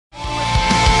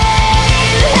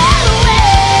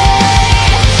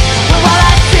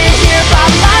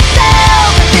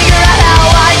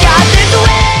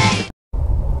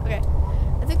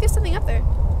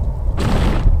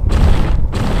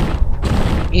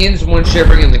Ian's the one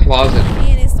shivering in the closet.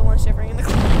 Ian is the one shivering in the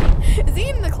closet. Is he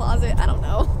in the closet? I don't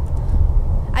know.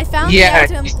 I found the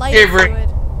item light fluid.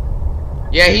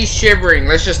 Yeah, he's shivering.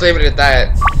 Let's just leave it at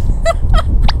that.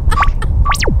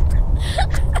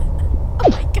 Oh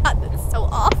my god, that's so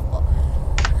awful.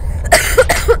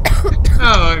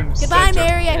 Oh, I'm Goodbye,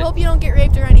 Mary. I hope you don't get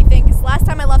raped or anything, because last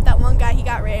time I left that one guy, he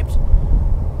got raped.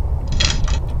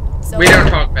 So, we don't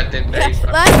talk about them days.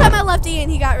 Yeah, last time I left Ian,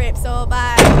 he got raped, so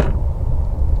bye.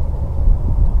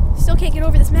 Still can't get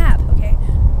over this map. Okay.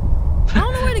 I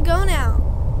don't know where to go now.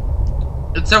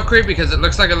 It's so creepy because it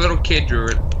looks like a little kid drew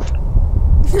it.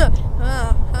 What?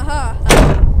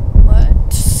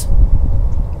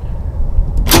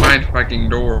 Mind fucking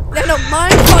door. No,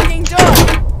 mind fucking door.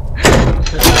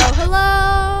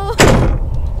 Hello.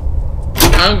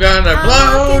 I'm gonna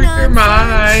blow your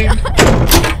mind.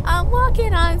 I'm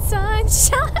walking on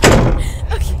sunshine.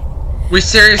 Okay. We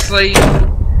seriously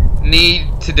need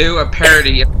to do a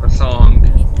parody of a song.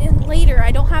 And later,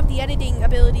 I don't have the editing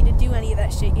ability to do any of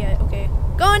that shit yet. Okay.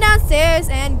 Going downstairs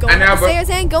and going up the stairs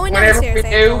and going down the stairs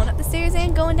and going up the stairs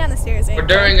and going down the stairs and we're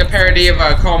doing a parody of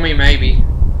Call Me Maybe.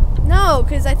 No,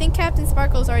 because I think Captain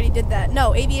Sparkles already did that.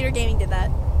 No, Aviator Gaming did that.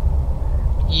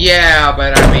 Yeah,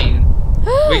 but I mean,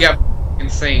 we got f***ing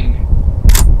sing.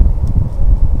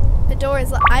 The door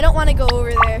is. I don't want to go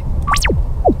over there.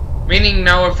 Meaning,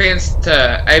 no offense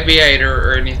to Aviator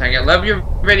or anything. I love your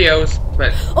videos,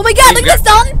 but. Oh my god, look at this,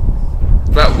 Dalton!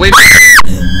 But we. Oh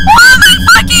my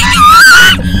fucking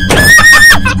god!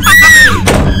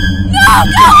 No,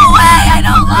 go away! I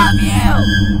don't love you!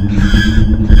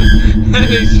 And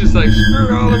he's just like,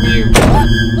 screw all of you. What?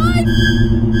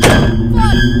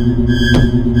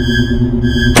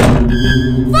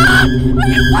 Fuck! Are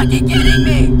you fucking kidding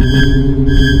me?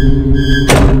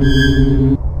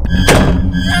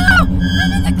 No!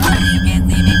 I'm in the closet, you can't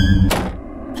see me!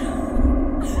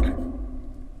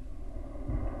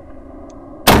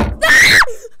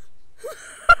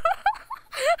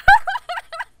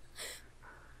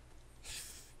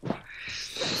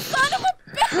 Son of a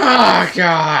bitch! Oh,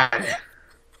 God.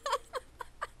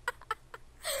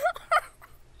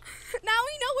 Now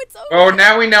we know it's over. Oh,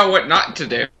 now we know what not to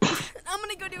do. I'm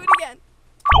gonna go do it again.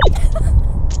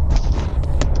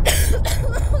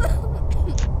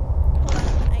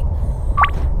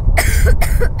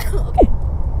 Okay.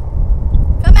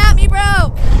 Come at me,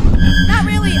 bro! Not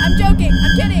really, I'm joking.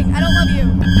 I'm kidding. I don't love you.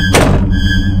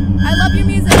 I love your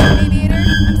music, Aviator.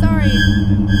 I'm sorry.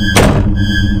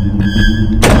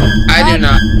 I do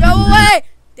not. Go away!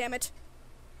 Damn it.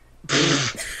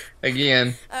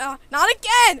 Again. Not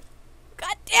again!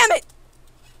 God damn it!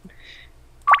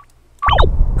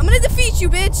 I'm gonna defeat you,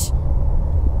 bitch!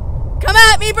 Come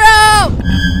at me, bro!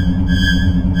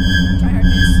 Try hard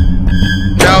face.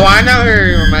 No, I know who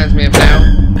he reminds me of now.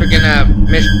 Freaking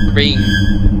Mr. Bean.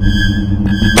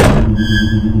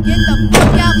 Get the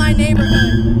fuck out my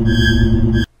neighborhood!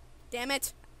 Damn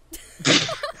it.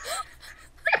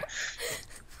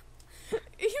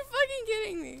 Are you fucking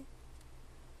kidding me?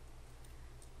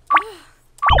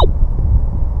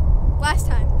 Last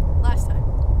time. Let's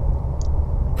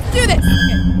do this!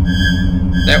 Okay.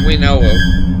 That we know of.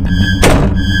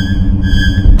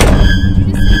 What'd you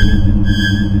just say?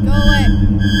 Go away.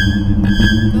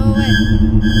 Go away.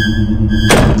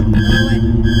 Go away.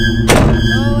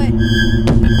 Go away.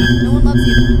 No one loves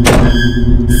you.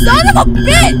 Son of a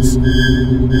bitch!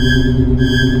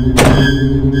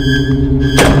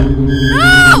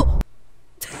 No!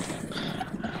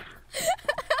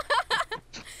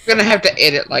 I'm gonna have to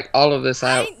edit like all of this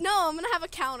out. No, I'm gonna have a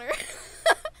counter.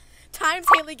 Times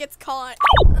Haley gets caught.